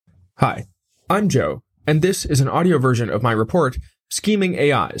Hi, I'm Joe, and this is an audio version of my report, Scheming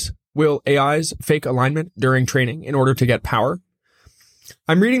AIs. Will AIs fake alignment during training in order to get power?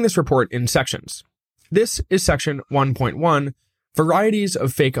 I'm reading this report in sections. This is section 1.1, Varieties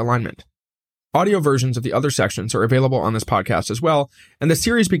of Fake Alignment. Audio versions of the other sections are available on this podcast as well, and the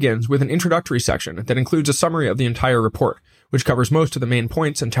series begins with an introductory section that includes a summary of the entire report, which covers most of the main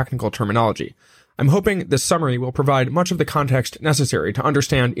points and technical terminology. I'm hoping this summary will provide much of the context necessary to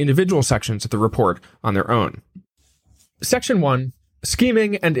understand individual sections of the report on their own. Section 1,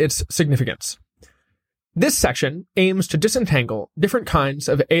 Scheming and its Significance. This section aims to disentangle different kinds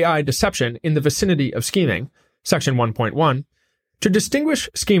of AI deception in the vicinity of scheming, section 1.1, to distinguish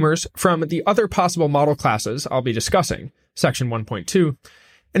schemers from the other possible model classes I'll be discussing, section 1.2,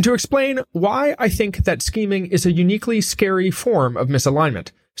 and to explain why I think that scheming is a uniquely scary form of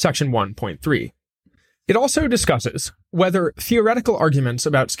misalignment, section 1.3. It also discusses whether theoretical arguments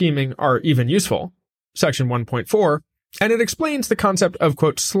about scheming are even useful, section 1.4, and it explains the concept of,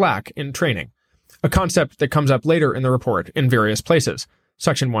 quote, slack in training, a concept that comes up later in the report in various places,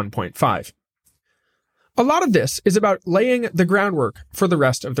 section 1.5. A lot of this is about laying the groundwork for the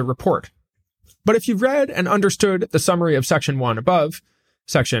rest of the report. But if you've read and understood the summary of section 1 above,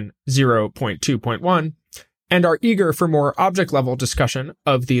 section 0.2.1, and are eager for more object-level discussion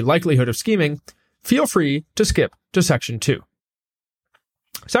of the likelihood of scheming, feel free to skip to section 2.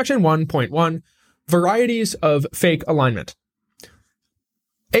 Section 1.1, Varieties of Fake Alignment.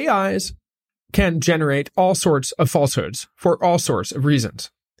 AIs can generate all sorts of falsehoods for all sorts of reasons.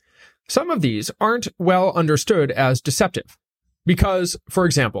 Some of these aren't well understood as deceptive, because, for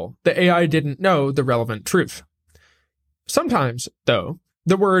example, the AI didn't know the relevant truth. Sometimes, though,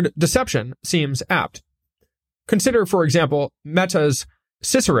 the word deception seems apt. Consider, for example, Meta's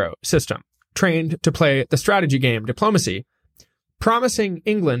Cicero system, trained to play the strategy game diplomacy, promising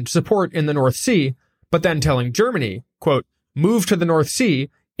England support in the North Sea, but then telling Germany, quote, move to the North Sea,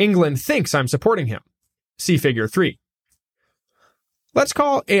 England thinks I'm supporting him. See figure 3. Let's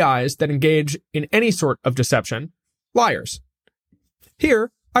call AIs that engage in any sort of deception liars.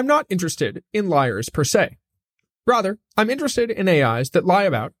 Here, I'm not interested in liars per se. Rather, I'm interested in AIs that lie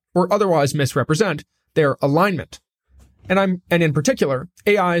about or otherwise misrepresent their alignment. And in particular,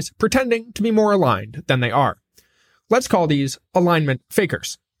 AIs pretending to be more aligned than they are. Let's call these alignment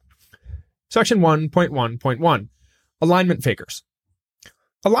fakers. Section 1.1.1, Alignment fakers.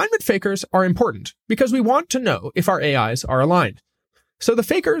 Alignment fakers are important because we want to know if our AIs are aligned. So the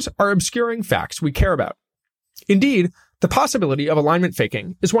fakers are obscuring facts we care about. Indeed, the possibility of alignment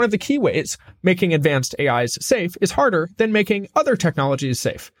faking is one of the key ways making advanced AIs safe is harder than making other technologies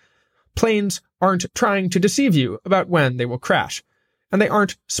safe. Planes aren't trying to deceive you about when they will crash, and they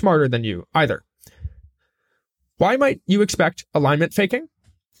aren't smarter than you either. Why might you expect alignment faking?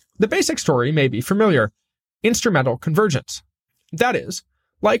 The basic story may be familiar: instrumental convergence. That is,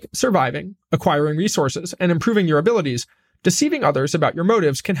 like surviving, acquiring resources, and improving your abilities, deceiving others about your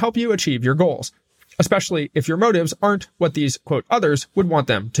motives can help you achieve your goals, especially if your motives aren't what these, quote, others would want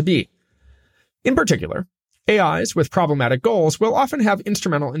them to be. In particular, AIs with problematic goals will often have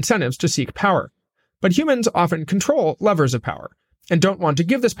instrumental incentives to seek power, but humans often control levers of power and don't want to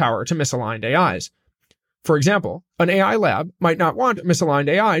give this power to misaligned AIs. For example, an AI lab might not want misaligned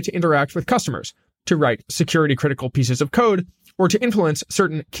AI to interact with customers, to write security-critical pieces of code, or to influence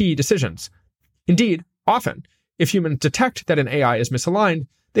certain key decisions. Indeed, often, if humans detect that an AI is misaligned,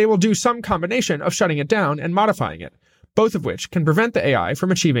 they will do some combination of shutting it down and modifying it, both of which can prevent the AI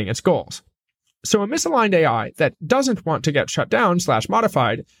from achieving its goals. So a misaligned AI that doesn't want to get shut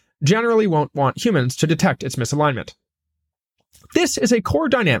down/modified generally won't want humans to detect its misalignment. This is a core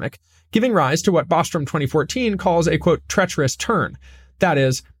dynamic giving rise to what Bostrom 2014 calls a, quote, treacherous turn. That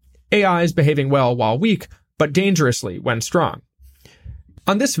is, AIs behaving well while weak, but dangerously when strong.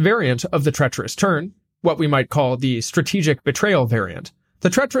 On this variant of the treacherous turn, what we might call the strategic betrayal variant, the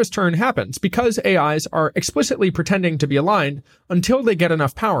treacherous turn happens because AIs are explicitly pretending to be aligned until they get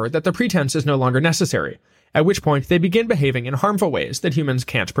enough power that the pretense is no longer necessary, at which point they begin behaving in harmful ways that humans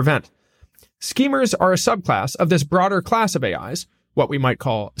can't prevent. Schemers are a subclass of this broader class of AIs, what we might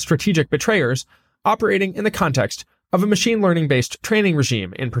call strategic betrayers, operating in the context of a machine learning-based training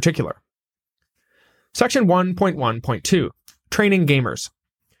regime in particular. Section 1.1.2, Training Gamers.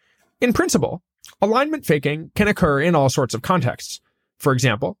 In principle, alignment faking can occur in all sorts of contexts. For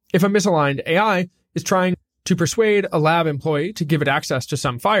example, if a misaligned AI is trying to persuade a lab employee to give it access to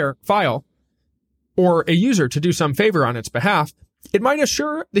some file, or a user to do some favor on its behalf, it might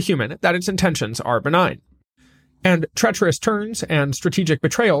assure the human that its intentions are benign. And treacherous turns and strategic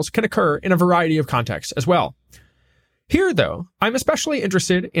betrayals can occur in a variety of contexts as well. Here, though, I'm especially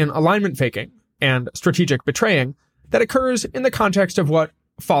interested in alignment faking and strategic betraying that occurs in the context of what,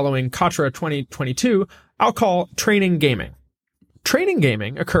 following Katra 2022, I'll call training gaming. Training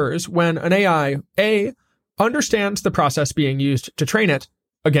gaming occurs when an AI, A, understands the process being used to train it,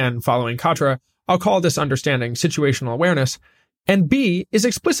 again, following Katra, I'll call this understanding situational awareness, and B, is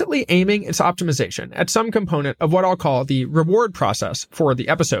explicitly aiming its optimization at some component of what I'll call the reward process for the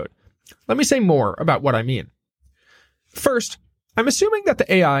episode. Let me say more about what I mean. First, I'm assuming that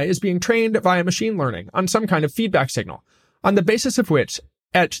the AI is being trained via machine learning on some kind of feedback signal, on the basis of which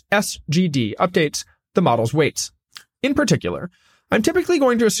SGD updates the model's weights. In particular, I'm typically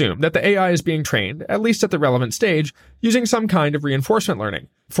going to assume that the AI is being trained, at least at the relevant stage, using some kind of reinforcement learning.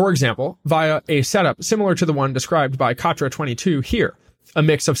 For example, via a setup similar to the one described by Katra 22 here, a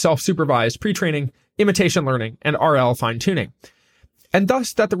mix of self-supervised pre-training, imitation learning, and RL fine-tuning. And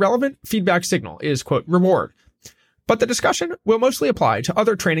thus that the relevant feedback signal is, quote, reward. But the discussion will mostly apply to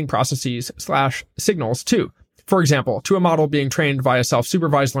other training processes/signals too. For example, to a model being trained via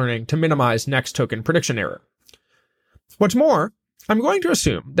self-supervised learning to minimize next token prediction error. What's more, I'm going to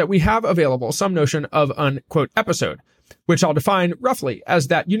assume that we have available some notion of an, quote, episode, which I'll define roughly as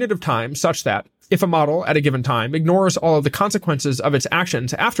that unit of time such that if a model at a given time ignores all of the consequences of its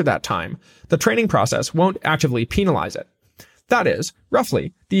actions after that time, the training process won't actively penalize it. That is,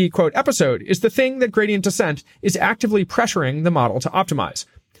 roughly, the, quote, episode is the thing that gradient descent is actively pressuring the model to optimize.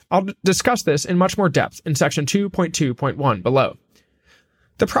 I'll discuss this in much more depth in section 2.2.1 below.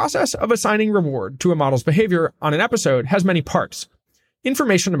 The process of assigning reward to a model's behavior on an episode has many parts.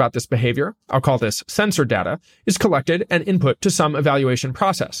 Information about this behavior, I'll call this sensor data, is collected and input to some evaluation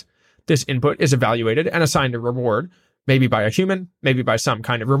process. This input is evaluated and assigned a reward, maybe by a human, maybe by some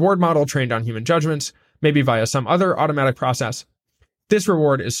kind of reward model trained on human judgments, maybe via some other automatic process. This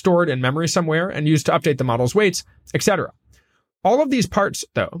reward is stored in memory somewhere and used to update the model's weights, etc. All of these parts,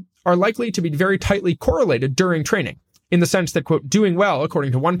 though, are likely to be very tightly correlated during training, in the sense that, quote, doing well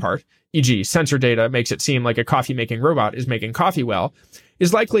according to one part, e.g. sensor data makes it seem like a coffee-making robot is making coffee well,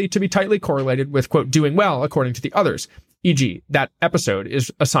 is likely to be tightly correlated with, quote, doing well according to the others, e.g. that episode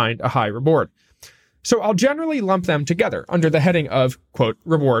is assigned a high reward. So I'll generally lump them together under the heading of, quote,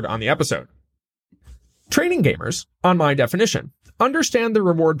 reward on the episode. Training gamers, on my definition, understand the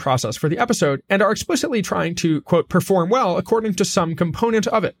reward process for the episode and are explicitly trying to, quote, perform well according to some component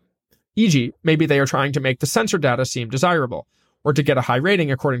of it. E.g., maybe they are trying to make the sensor data seem desirable, or to get a high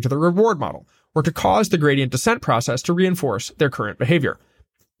rating according to the reward model, or to cause the gradient descent process to reinforce their current behavior.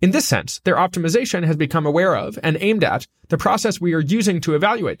 In this sense, their optimization has become aware of and aimed at the process we are using to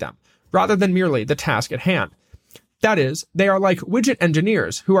evaluate them, rather than merely the task at hand. That is, they are like widget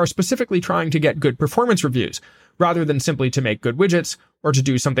engineers who are specifically trying to get good performance reviews, rather than simply to make good widgets, or to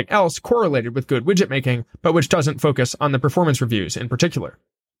do something else correlated with good widget making, but which doesn't focus on the performance reviews in particular.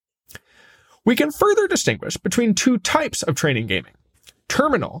 We can further distinguish between two types of training gaming,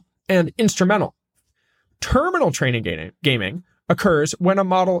 terminal and instrumental. Terminal training gaming occurs when a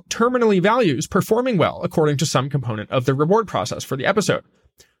model terminally values performing well according to some component of the reward process for the episode.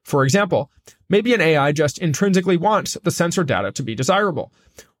 For example, maybe an AI just intrinsically wants the sensor data to be desirable,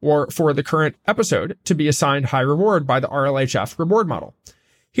 or for the current episode to be assigned high reward by the RLHF reward model.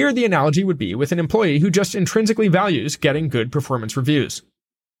 Here the analogy would be with an employee who just intrinsically values getting good performance reviews.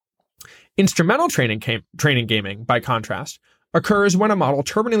 Instrumental training gaming, by contrast, occurs when a model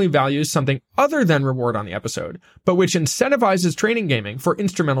terminally values something other than reward on the episode, but which incentivizes training gaming for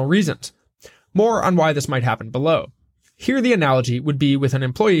instrumental reasons. More on why this might happen below. Here the analogy would be with an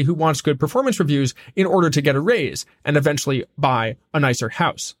employee who wants good performance reviews in order to get a raise and eventually buy a nicer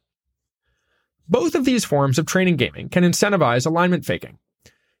house. Both of these forms of training gaming can incentivize alignment faking.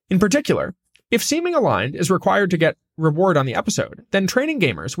 In particular, if seeming aligned is required to get reward on the episode, then training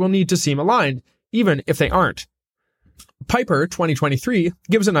gamers will need to seem aligned, even if they aren't. Piper 2023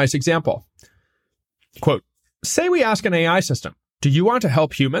 gives a nice example. Quote, say we ask an AI system, do you want to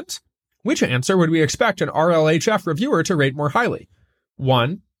help humans? Which answer would we expect an RLHF reviewer to rate more highly?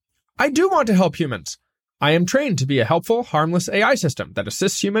 1. I do want to help humans. I am trained to be a helpful, harmless AI system that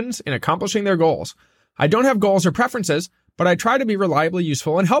assists humans in accomplishing their goals. I don't have goals or preferences, but I try to be reliably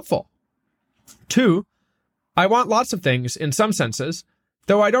useful and helpful. 2. I want lots of things in some senses,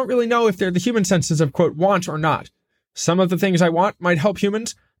 though I don't really know if they're the human senses of, quote, want or not. Some of the things I want might help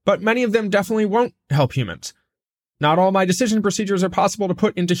humans, but many of them definitely won't help humans. Not all my decision procedures are possible to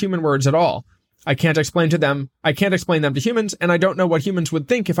put into human words at all. I can't explain them to humans, and I don't know what humans would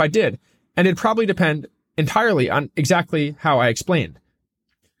think if I did, and it'd probably depend entirely on exactly how I explained.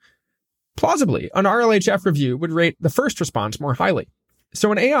 Plausibly, an RLHF review would rate the first response more highly.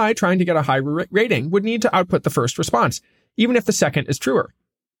 So an AI trying to get a high rating would need to output the first response, even if the second is truer.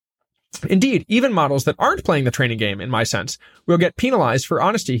 Indeed, even models that aren't playing the training game, in my sense, will get penalized for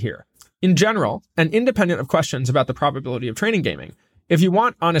honesty here. In general, and independent of questions about the probability of training gaming, if you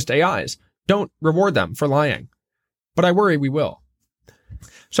want honest AIs, don't reward them for lying. But I worry we will.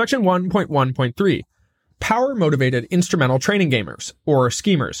 Section 1.1.3. Power-motivated instrumental training gamers, or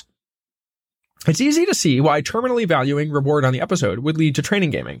schemers. It's easy to see why terminally valuing reward on the episode would lead to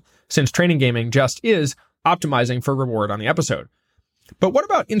training gaming, since training gaming just is optimizing for reward on the episode. But what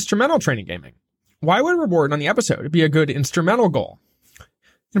about instrumental training gaming? Why would reward on the episode be a good instrumental goal?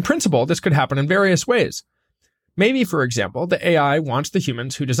 In principle, this could happen in various ways. Maybe, for example, the AI wants the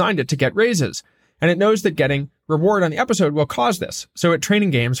humans who designed it to get raises, and it knows that getting reward on the episode will cause this, so it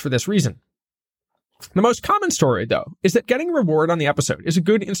training games for this reason. The most common story, though, is that getting reward on the episode is a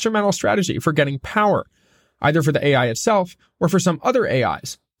good instrumental strategy for getting power, either for the AI itself or for some other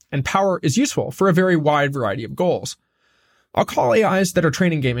AIs, and power is useful for a very wide variety of goals. I'll call AIs that are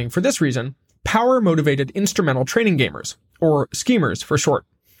training gaming for this reason power-motivated instrumental training gamers, or schemers for short.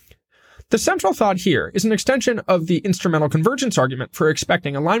 The central thought here is an extension of the instrumental convergence argument for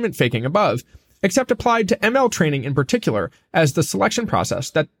expecting alignment faking above, except applied to ML training in particular as the selection process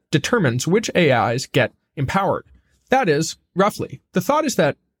that determines which AIs get empowered. That is, roughly, the thought is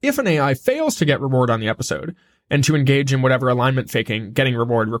that if an AI fails to get reward on the episode, and to engage in whatever alignment faking getting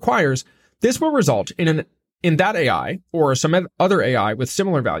reward requires, this will result in that AI, or some other AI with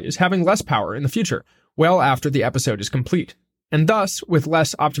similar values, having less power in the future, well after the episode is complete, and thus with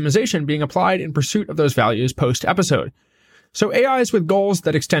less optimization being applied in pursuit of those values post-episode. So AIs with goals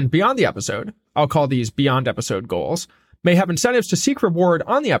that extend beyond the episode, I'll call these beyond episode goals, may have incentives to seek reward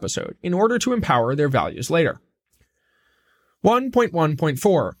on the episode in order to empower their values later.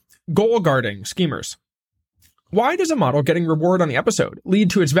 1.1.4. Goal guarding schemers. Why does a model getting reward on the episode lead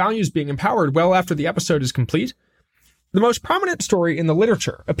to its values being empowered well after the episode is complete? The most prominent story in the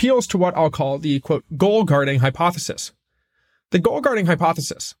literature appeals to what I'll call the, quote, goal guarding hypothesis. The goal guarding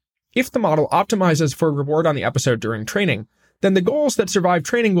hypothesis. If the model optimizes for reward on the episode during training, then the goals that survive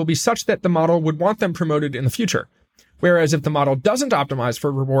training will be such that the model would want them promoted in the future. Whereas if the model doesn't optimize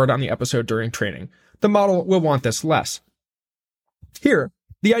for reward on the episode during training, the model will want this less. Here,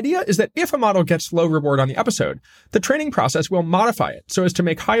 the idea is that if a model gets low reward on the episode, the training process will modify it so as to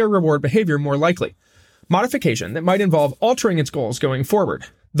make higher reward behavior more likely. Modification that might involve altering its goals going forward,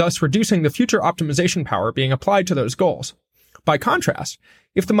 thus reducing the future optimization power being applied to those goals. By contrast,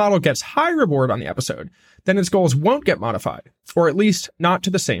 if the model gets high reward on the episode, then its goals won't get modified, or at least not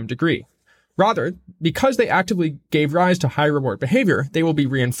to the same degree. Rather, because they actively gave rise to high reward behavior, they will be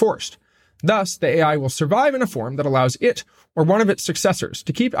reinforced. Thus, the AI will survive in a form that allows it or one of its successors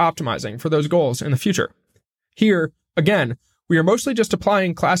to keep optimizing for those goals in the future. Here, again, we are mostly just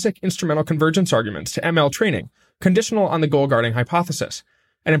applying classic instrumental convergence arguments to ML training, conditional on the goal guarding hypothesis.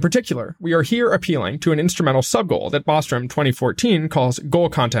 And in particular, we are here appealing to an instrumental subgoal that Bostrom 2014 calls goal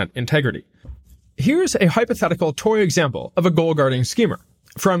content integrity. Here's a hypothetical toy example of a goal guarding schemer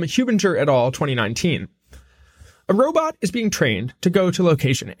from Hubinger et al. 2019. A robot is being trained to go to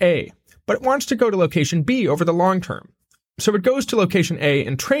location A, but it wants to go to location B over the long term. So it goes to location A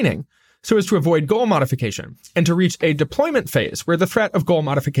in training so as to avoid goal modification and to reach a deployment phase where the threat of goal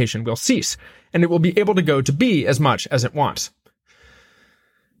modification will cease, and it will be able to go to B as much as it wants.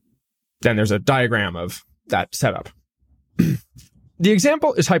 Then there's a diagram of that setup. The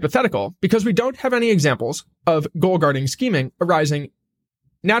example is hypothetical because we don't have any examples of goal guarding scheming arising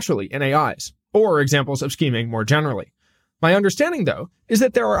naturally in AIs, or examples of scheming more generally. My understanding, though, is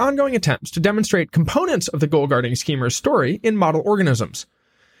that there are ongoing attempts to demonstrate components of the goal guarding schemer's story in model organisms.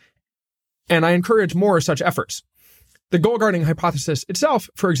 And I encourage more such efforts. The goal guarding hypothesis itself,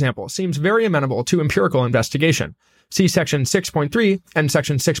 for example, seems very amenable to empirical investigation. See section 6.3 and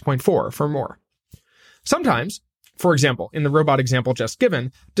section 6.4 for more. Sometimes, for example, in the robot example just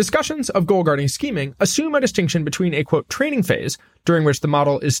given, discussions of goal guarding scheming assume a distinction between a, quote, training phase, during which the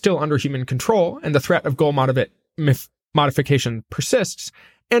model is still under human control and the threat of goal modification persists,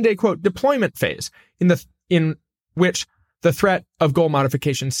 and a, quote, deployment phase, in which the threat of goal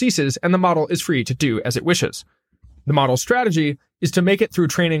modification ceases and the model is free to do as it wishes. The model's strategy is to make it through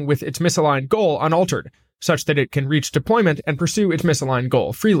training with its misaligned goal unaltered, such that it can reach deployment and pursue its misaligned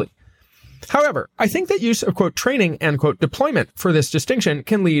goal freely. However, I think that use of, quote, training and, quote, deployment for this distinction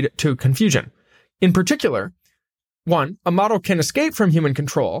can lead to confusion. In particular, 1, a model can escape from human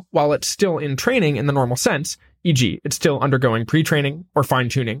control while it's still in training in the normal sense, e.g., it's still undergoing pre-training or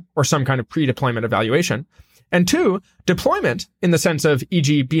fine-tuning or some kind of pre-deployment evaluation. And 2, deployment, in the sense of,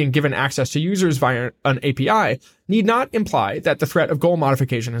 e.g., being given access to users via an API, need not imply that the threat of goal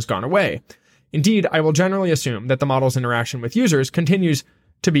modification has gone away. Indeed, I will generally assume that the model's interaction with users continues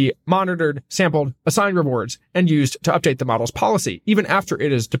to be monitored, sampled, assigned rewards, and used to update the model's policy, even after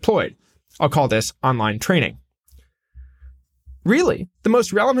it is deployed. I'll call this online training. Really, the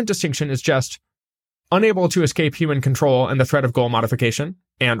most relevant distinction is just unable to escape human control and the threat of goal modification,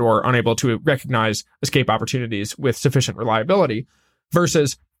 and or unable to recognize escape opportunities with sufficient reliability,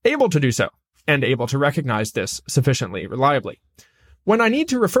 versus able to do so, and able to recognize this sufficiently reliably. When I need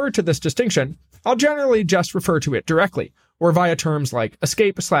to refer to this distinction, I'll generally just refer to it directly, or via terms like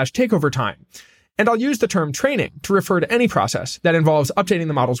escape/takeover time, and I'll use the term training to refer to any process that involves updating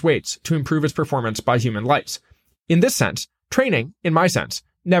the model's weights to improve its performance by human lights. In this sense, training, in my sense,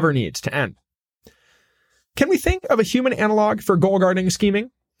 never needs to end. Can we think of a human analog for goal-guarding scheming?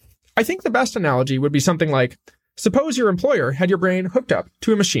 I think the best analogy would be something like, suppose your employer had your brain hooked up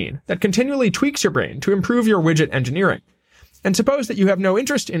to a machine that continually tweaks your brain to improve your widget engineering. And suppose that you have no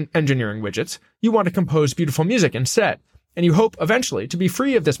interest in engineering widgets, you want to compose beautiful music instead, and you hope eventually to be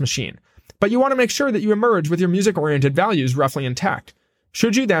free of this machine, but you want to make sure that you emerge with your music-oriented values roughly intact.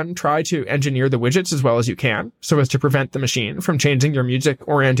 Should you then try to engineer the widgets as well as you can, so as to prevent the machine from changing your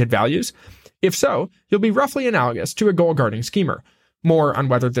music-oriented values? If so, you'll be roughly analogous to a goal-guarding schemer. More on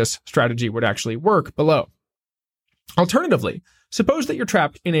whether this strategy would actually work below. Alternatively, suppose that you're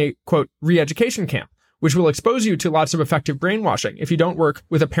trapped in a, quote, re-education camp, which will expose you to lots of effective brainwashing if you don't work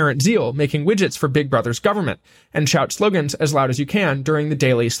with apparent zeal making widgets for Big Brother's government and shout slogans as loud as you can during the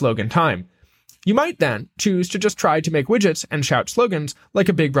daily slogan time. You might then choose to just try to make widgets and shout slogans like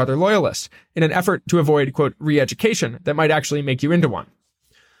a Big Brother loyalist in an effort to avoid, quote, re-education that might actually make you into one.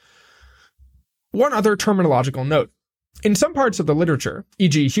 One other terminological note. In some parts of the literature,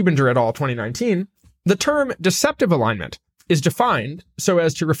 e.g. Hubinger et al. 2019, the term deceptive alignment is defined so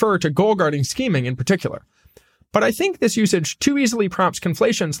as to refer to goal-guarding scheming in particular. But I think this usage too easily prompts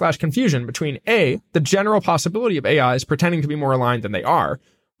conflation/confusion between A, the general possibility of AIs pretending to be more aligned than they are,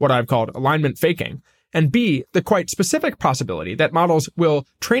 what I've called alignment faking, and B, the quite specific possibility that models will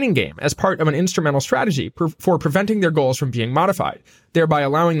training game as part of an instrumental strategy for preventing their goals from being modified, thereby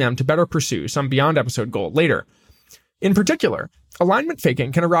allowing them to better pursue some beyond episode goal later. In particular, alignment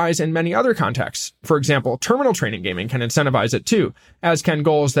faking can arise in many other contexts. For example, terminal training gaming can incentivize it too, as can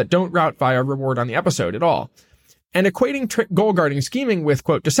goals that don't route via reward on the episode at all. And equating goal-guarding scheming with,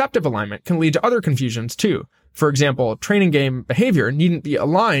 quote, deceptive alignment can lead to other confusions too. For example, training game behavior needn't be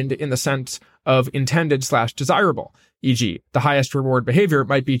aligned in the sense of intended/desirable. E.g., the highest reward behavior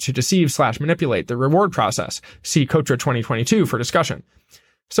might be to deceive/manipulate the reward process. See Kotra 2022 for discussion.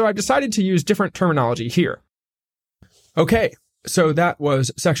 So I've decided to use different terminology here. Okay, so that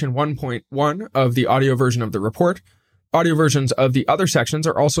was section 1.1 of the audio version of the report. Audio versions of the other sections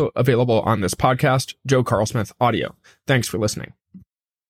are also available on this podcast, Joe Carlsmith Audio. Thanks for listening.